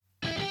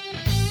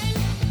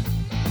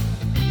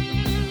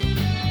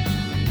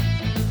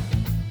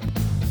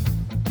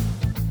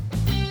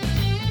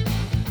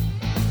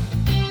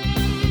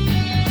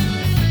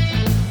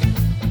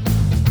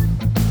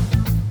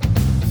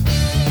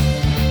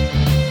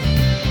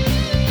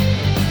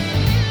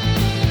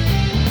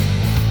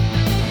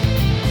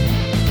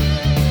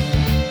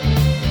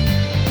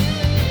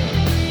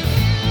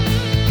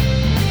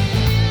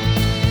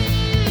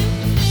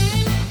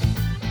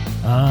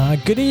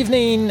Good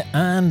evening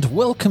and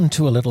welcome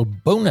to a little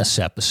bonus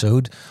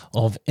episode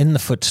of In the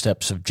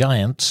Footsteps of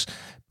Giants,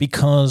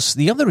 because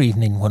the other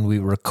evening when we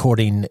were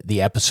recording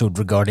the episode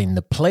regarding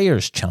the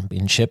Players'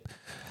 Championship,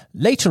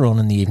 later on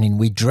in the evening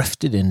we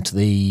drifted into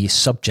the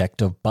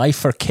subject of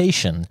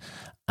bifurcation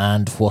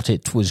and what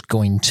it was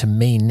going to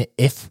mean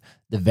if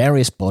the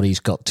various bodies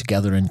got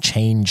together and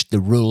changed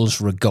the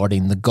rules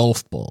regarding the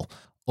golf ball.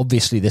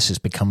 Obviously, this has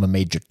become a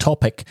major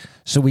topic,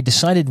 so we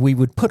decided we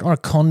would put our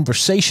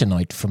conversation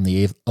out from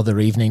the other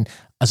evening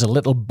as a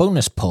little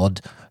bonus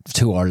pod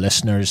to our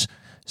listeners.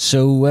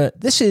 So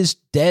this is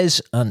Des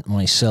and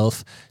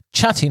myself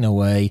chatting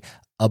away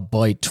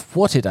about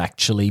what it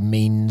actually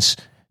means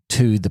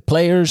to the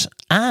players,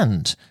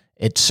 and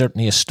it's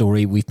certainly a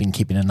story we've been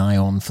keeping an eye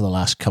on for the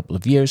last couple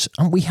of years,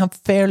 and we have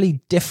fairly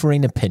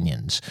differing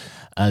opinions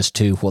as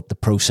to what the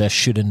process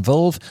should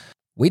involve.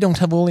 We don't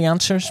have all the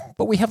answers,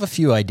 but we have a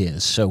few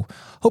ideas. So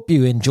hope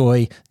you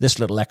enjoy this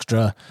little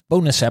extra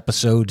bonus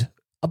episode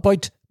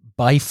about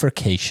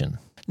bifurcation.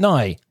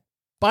 Now,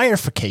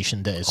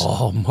 bifurcation days.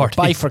 Oh, Marty.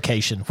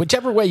 Bifurcation,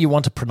 whichever way you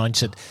want to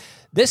pronounce it.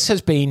 This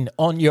has been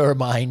on your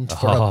mind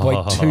for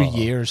about 2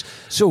 years.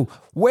 So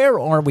where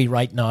are we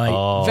right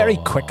now? Very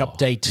quick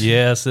update.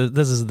 Yes,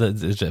 this is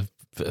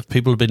if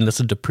people have been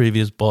listening to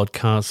previous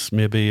podcasts,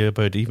 maybe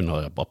about even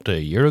up to a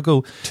year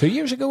ago. 2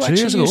 years ago, 2 actually,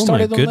 years ago, you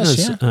started oh my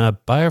goodness. on this, yeah?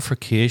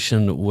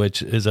 Bifurcation,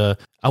 which is a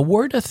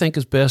word I think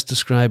is best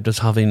described as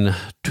having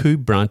two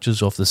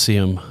branches of the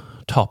same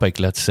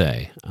topic, let's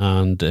say.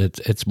 And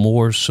it's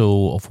more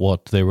so of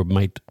what they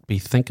might be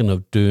thinking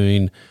of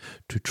doing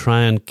to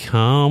try and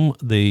calm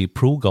the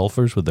pro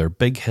golfers with their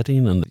big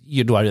hitting. And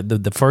you know,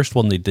 the first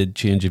one they did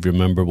change, if you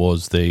remember,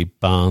 was they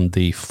banned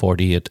the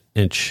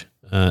 48-inch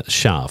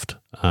shaft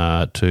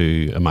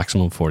to a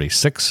maximum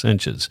 46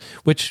 inches,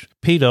 which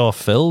paid off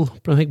Phil,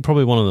 I think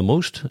probably one of the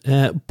most.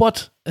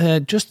 But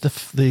just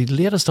the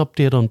latest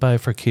update on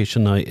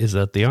bifurcation now is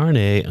that the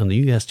RNA and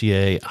the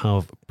USGA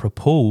have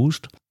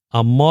proposed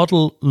a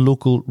model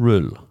local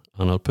rule,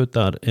 and I'll put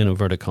that in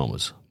inverted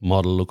commas,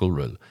 model local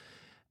rule,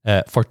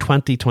 for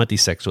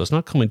 2026. So it's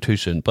not coming too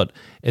soon, but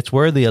it's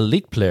where the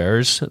elite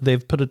players,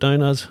 they've put it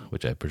down as,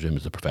 which I presume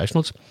is the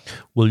professionals,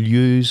 will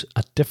use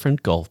a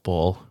different golf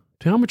ball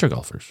to amateur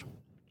golfers.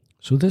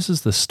 So this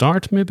is the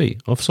start, maybe,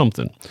 of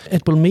something.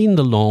 It will mean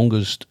the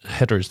longest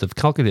hitters, they've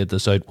calculated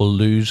this out, will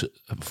lose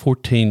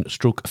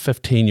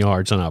 14-15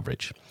 yards on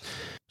average.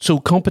 So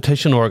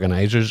competition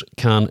organisers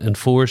can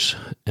enforce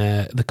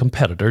the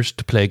competitors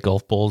to play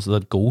golf balls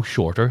that go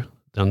shorter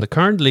than the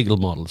current legal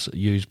models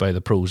used by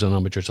the pros and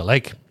amateurs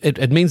alike.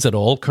 It means that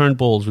all current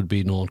balls would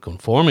be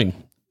non-conforming,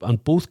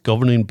 and both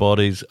governing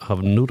bodies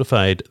have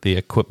notified the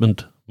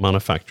equipment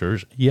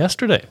manufacturers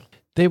yesterday.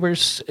 They were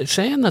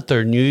saying that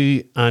their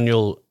new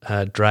annual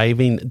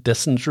driving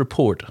distance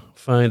report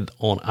found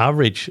on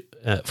average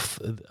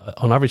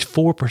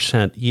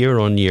 4%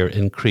 year-on-year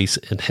increase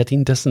in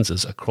hitting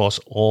distances across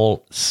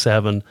all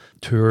 7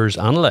 tours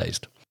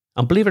analysed.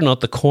 And believe it or not,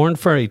 the Corn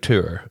Ferry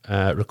Tour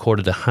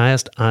recorded the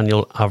highest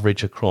annual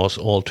average across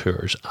all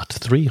tours at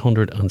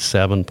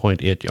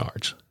 307.8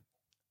 yards.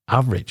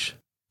 Average.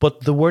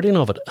 But the wording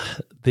of it,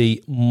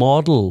 the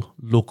model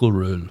local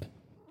rule,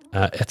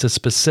 it's a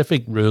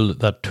specific rule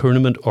that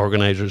tournament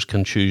organisers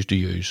can choose to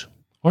use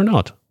or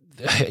not.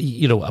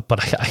 You know, but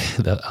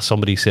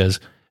somebody says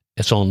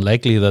it's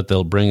unlikely that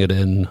they'll bring it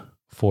in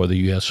for the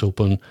US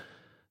Open,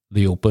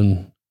 the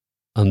Open,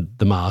 and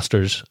the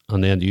Masters,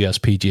 and then the US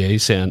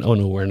PGA saying, "Oh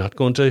no, we're not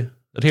going to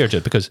adhere to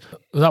it," because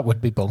that would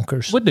be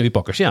bonkers. Wouldn't it be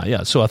bonkers?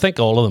 Yeah. So I think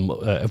all of them,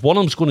 if one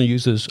of them's going to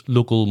use this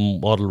local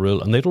model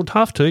rule, and they don't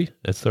have to,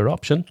 it's their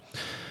option,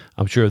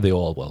 I'm sure they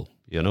all will.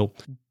 You know,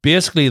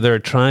 basically they're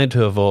trying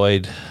to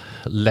avoid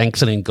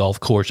lengthening golf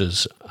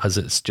courses, as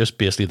it's just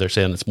basically they're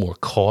saying it's more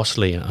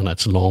costly and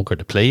it's longer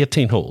to play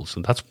 18 holes,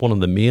 and that's one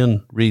of the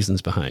main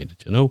reasons behind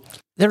it. You know,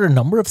 there are a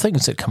number of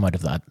things that come out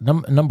of that.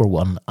 Number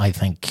one, I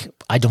think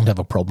I don't have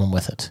a problem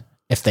with it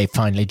if they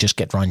finally just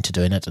get round to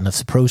doing it, and if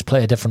the pros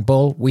play a different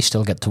ball, we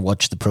still get to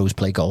watch the pros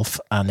play golf,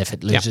 and if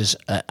it loses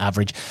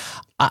average,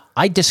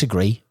 I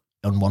disagree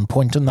on one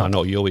point on that. I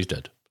know you always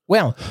did.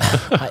 Well,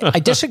 I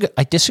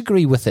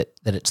disagree with it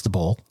that it's the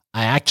ball.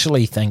 I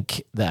actually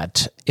think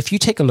that if you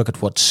take a look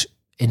at what's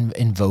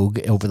in vogue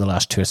over the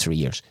last 2 or 3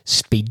 years,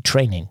 speed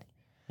training,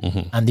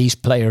 and these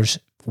players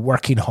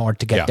working hard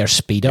to get their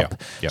speed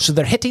up. So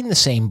they're hitting the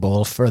same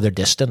ball further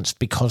distance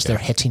because they're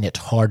hitting it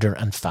harder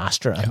and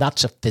faster, and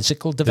that's a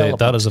physical development.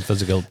 That is a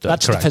physical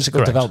That's the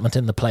physical development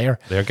in the player.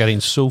 They're getting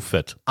so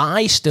fit.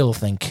 I still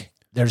think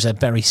there's a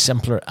very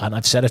simpler, and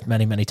I've said it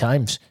many, many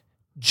times,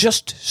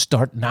 just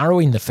start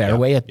narrowing the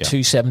fairway at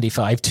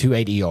 275,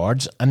 280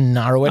 yards and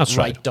narrow it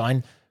right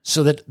down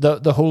so that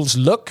the holes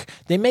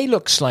they may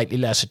look slightly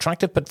less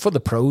attractive, but for the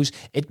pros,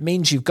 it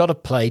means you've got to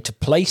play to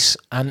place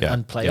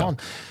and play on.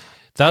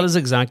 That is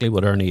exactly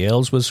what Ernie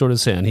Els was sort of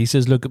saying. He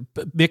says, look,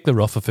 make the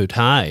rough a foot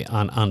high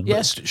and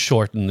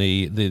shorten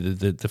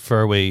the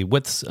fairway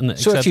widths. And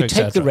so if you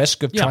take the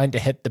risk of trying to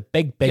hit the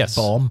big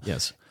bomb,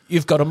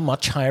 you've got a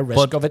much higher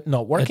risk of it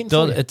not working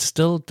for you.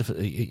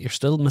 You're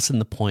still missing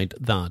the point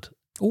that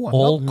Oh, I'm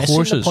all not missing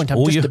courses. the point.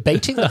 I'm just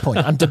debating the point.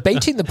 I'm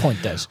debating the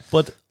point, Des.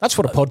 But that's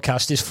what a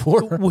podcast is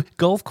for.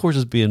 Golf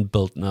courses being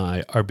built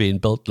now are being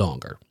built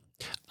longer.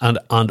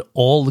 And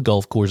all the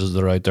golf courses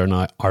that are out there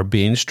now are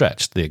being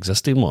stretched, the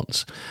existing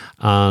ones.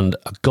 And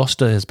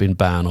Augusta has been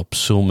buying up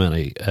so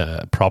many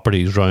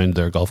properties around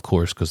their golf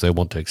course because they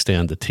want to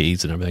extend the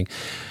tees and everything.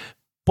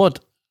 But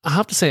I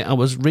have to say, I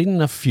was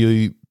reading a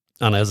few,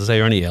 and as I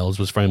say, Ernie Els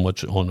was very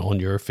much on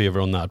your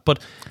favour on that. But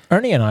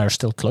Ernie and I are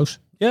still close.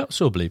 Yeah,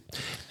 so I believe.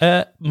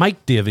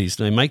 Mike Davies.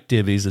 Now, Mike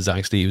Davies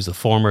he was the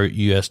former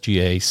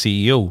USGA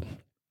CEO.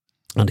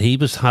 And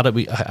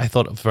I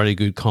thought a very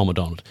good comment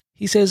on it.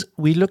 He says,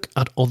 we look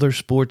at other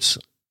sports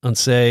and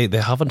say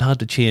they haven't had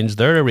to change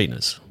their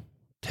arenas.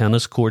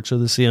 Tennis courts are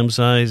the same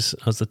size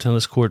as the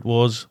tennis court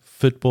was.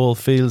 Football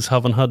fields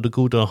haven't had to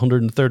go to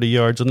 130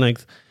 yards in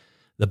length.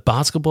 The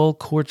basketball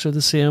courts are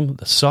the same.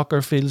 The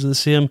soccer fields are the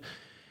same.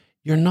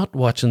 You're not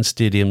watching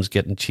stadiums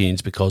getting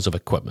changed because of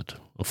equipment.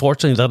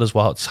 Unfortunately, that is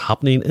what's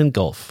happening in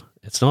golf.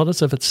 It's not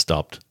as if it's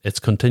stopped. It's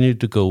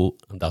continued to go,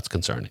 and that's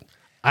concerning.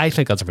 I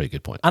think that's a very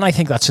good point. And I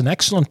think that's an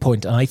excellent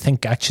point. And I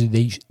think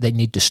actually they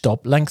need to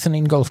stop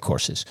lengthening golf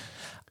courses.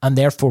 And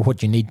therefore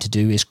what you need to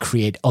do is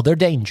create other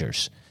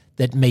dangers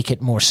that make it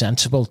more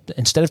sensible.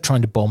 Instead of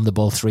trying to bomb the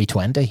ball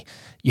 320,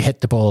 you hit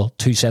the ball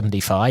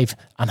 275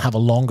 and have a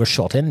longer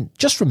shot in.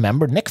 Just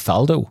remember, Nick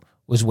Faldo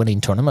was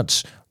winning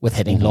tournaments with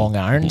hitting long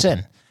irons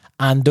in.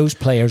 And those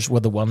players were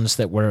the ones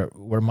that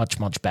were much,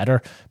 much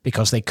better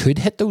because they could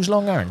hit those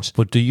long irons.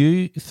 But do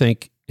you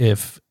think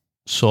if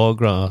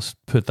Sawgrass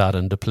put that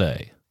into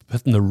play,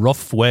 putting the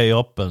rough way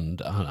up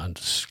and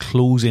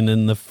closing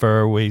in the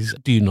fairways,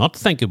 do you not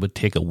think it would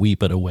take a wee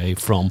bit away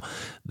from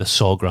the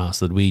Sawgrass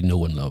that we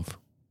know and love?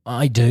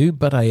 I do,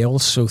 but I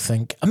also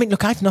think, I mean,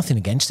 look, I have nothing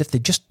against if they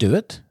just do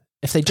it.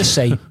 If they just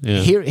say,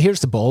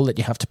 here's the ball that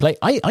you have to play.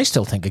 I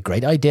still think a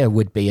great idea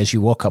would be as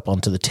you walk up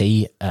onto the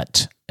tee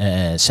at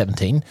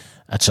 17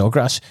 at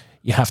Sawgrass,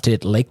 you have to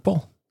hit lake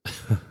ball.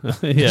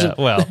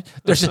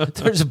 There's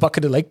a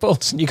bucket of lake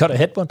balls and you got to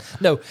hit one.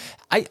 No,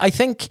 I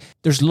think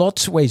there's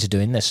lots of ways of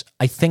doing this.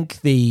 I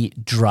think the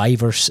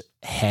driver's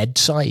head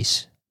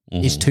size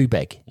is too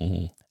big.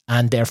 Mm-hmm.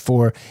 And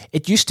therefore,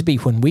 it used to be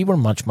when we were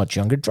much, much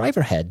younger,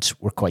 driver heads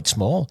were quite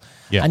small.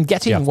 Yeah. And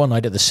getting one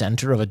out of the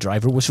centre of a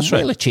driver was a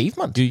real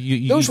achievement.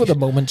 Those were the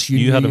moments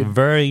you had a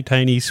very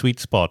tiny sweet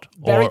spot.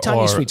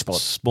 Tiny sweet spot.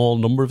 Small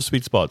number of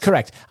sweet spots.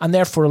 Correct. And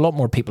therefore, a lot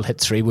more people hit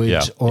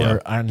 3-woods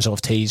or irons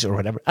off tees or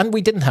whatever. And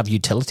we didn't have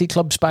utility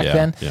clubs back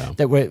then. Yeah.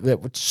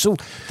 So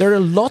there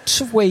are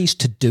lots of ways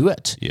to do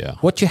it. Yeah.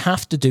 What you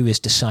have to do is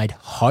decide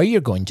how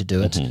you're going to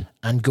do it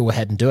and go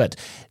ahead and do it.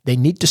 They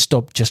need to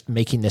stop just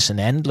making this an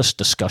endless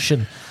discussion,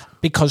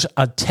 because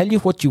I'll tell you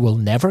what you will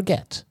never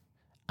get,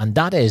 and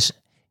that is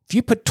if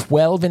you put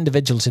 12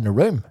 individuals in a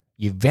room,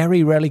 you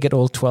very rarely get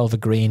all 12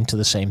 agreeing to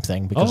the same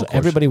thing, because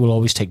everybody will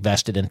always take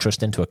vested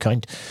interest into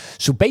account.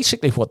 So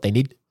basically what they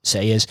need to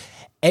say is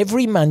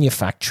every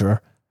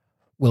manufacturer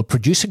will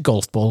produce a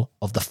golf ball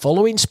of the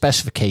following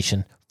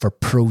specification for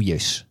pro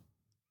use.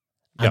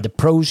 And the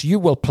pros, you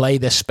will play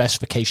this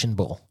specification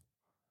ball.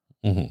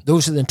 Mm-hmm.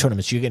 Those are the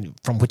tournaments you get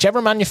from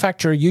whichever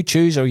manufacturer you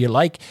choose or you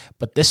like,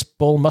 but this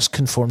ball must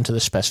conform to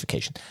the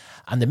specification.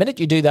 And the minute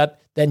you do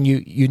that, then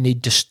you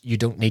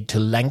don't need to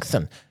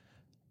lengthen.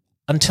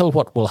 Until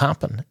what will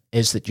happen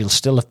is that you'll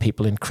still have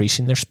people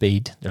increasing their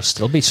speed. There'll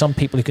still be some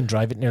people who can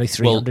drive it nearly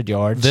 300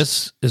 yards.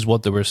 This is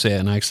what they were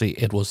saying. Actually,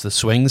 it was the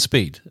swing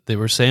speed. They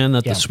were saying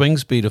that the swing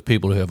speed of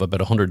people who have about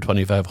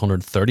 125,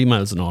 130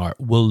 miles an hour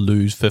will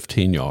lose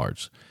 15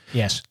 yards.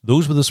 Yes.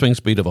 Those with the swing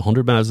speed of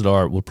 100 miles an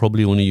hour will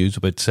probably only use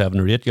about 7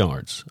 or 8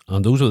 yards.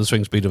 And those with the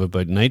swing speed of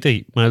about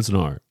 90 miles an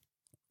hour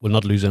will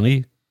not lose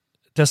any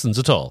distance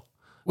at all.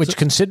 Which,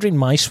 considering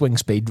my swing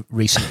speed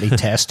recently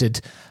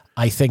tested,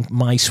 I think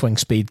my swing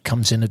speed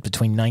comes in at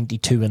between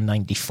 92 and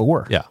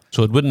 94. Yeah,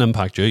 so it wouldn't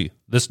impact you,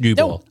 this new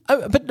ball.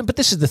 But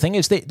this is the thing,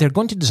 is they're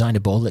going to design a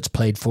ball that's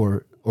played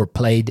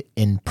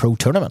in pro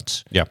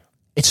tournaments. Yeah.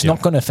 It's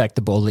not going to affect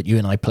the ball that you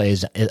and I play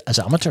as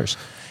amateurs.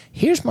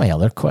 Here's my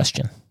other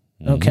question.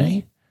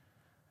 Okay.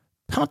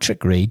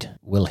 Patrick Reed,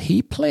 will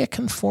he play a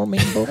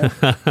conforming ball?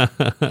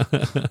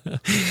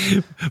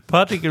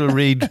 Patrick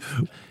Reed,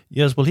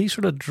 yes, will he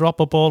sort of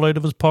drop a ball out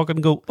of his pocket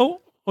and go,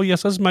 oh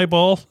yes, this is my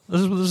ball. This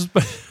is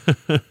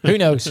Who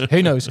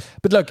knows?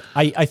 But look,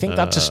 I think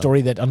that's a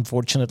story that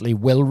unfortunately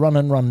will run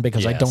and run,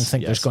 because I don't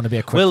think there's going to be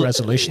a quick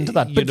resolution to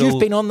that. But you've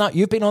been on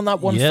that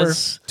one for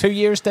 2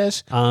 years,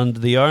 Des. And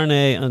the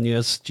RNA and the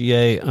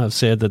USGA have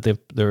said that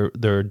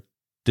they're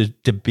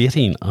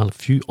debating on a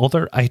few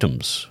other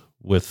items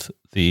with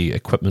the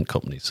equipment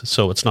companies.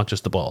 So it's not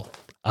just the ball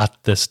at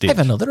this stage. I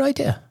have another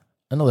idea.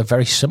 Another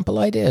very simple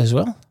idea as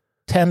well.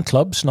 10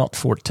 clubs, not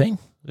 14.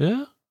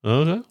 Yeah.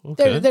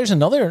 Okay. There's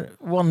another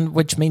one,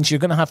 which means you're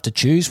going to have to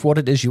choose what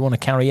it is you want to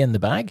carry in the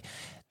bag.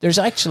 There's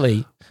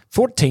actually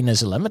 14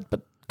 is a limit,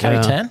 but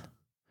carry 10.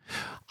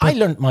 I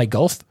learnt my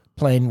golf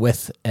playing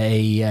with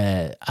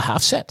a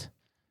half set.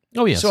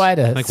 Oh, yes. So I had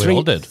a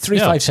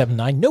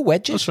 3-5-7-9, no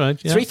wedges. That's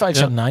right. Yeah.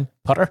 3-5-7-9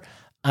 putter.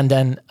 And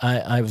then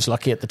I was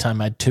lucky at the time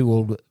I had 2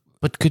 old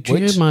But could you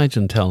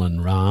imagine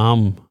telling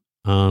Ram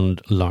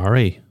and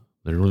Larry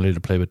they're only to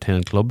play with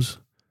 10 clubs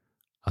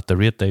at the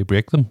rate they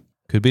break them?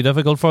 Could be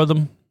difficult for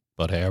them.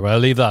 But here, well,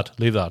 leave that.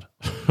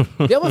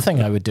 The other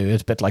thing I would do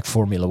is a bit like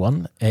Formula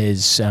One,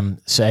 is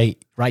say,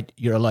 right,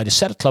 you're allowed a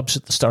set of clubs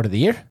at the start of the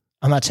year,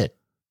 and that's it.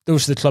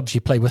 Those are the clubs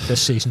you play with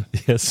this season.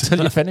 Yes.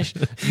 Until you finish.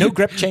 No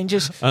grip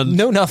changes,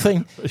 no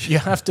nothing. You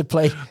have to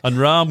play. And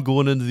Ram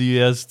going into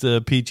the US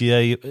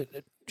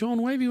PGA,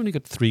 John, why have you only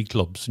got 3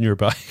 clubs in your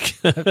bag?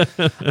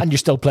 And you're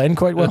still playing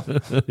quite well.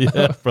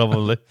 Yeah,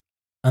 probably.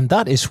 And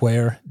that is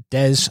where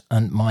Des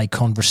and my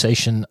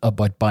conversation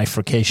about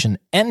bifurcation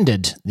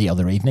ended the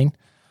other evening.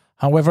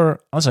 However,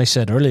 as I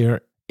said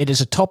earlier, it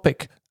is a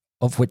topic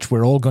of which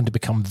we're all going to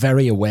become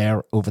very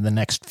aware over the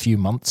next few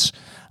months.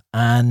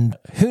 And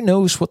who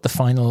knows what the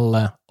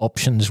final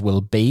options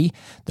will be.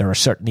 There are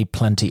certainly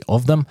plenty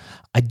of them.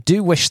 I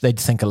do wish they'd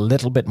think a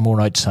little bit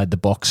more outside the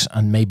box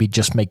and maybe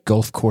just make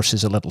golf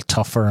courses a little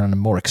tougher and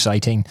more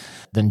exciting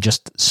than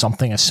just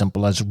something as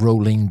simple as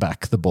rolling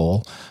back the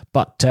ball.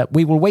 But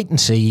we will wait and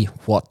see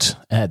what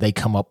they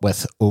come up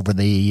with over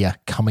the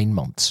coming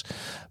months.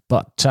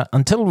 But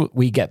until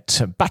we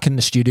get back in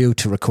the studio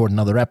to record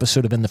another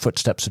episode of In the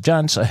Footsteps of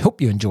Giants, I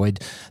hope you enjoyed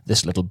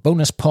this little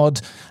bonus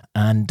pod,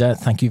 and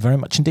thank you very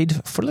much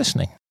indeed for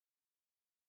listening.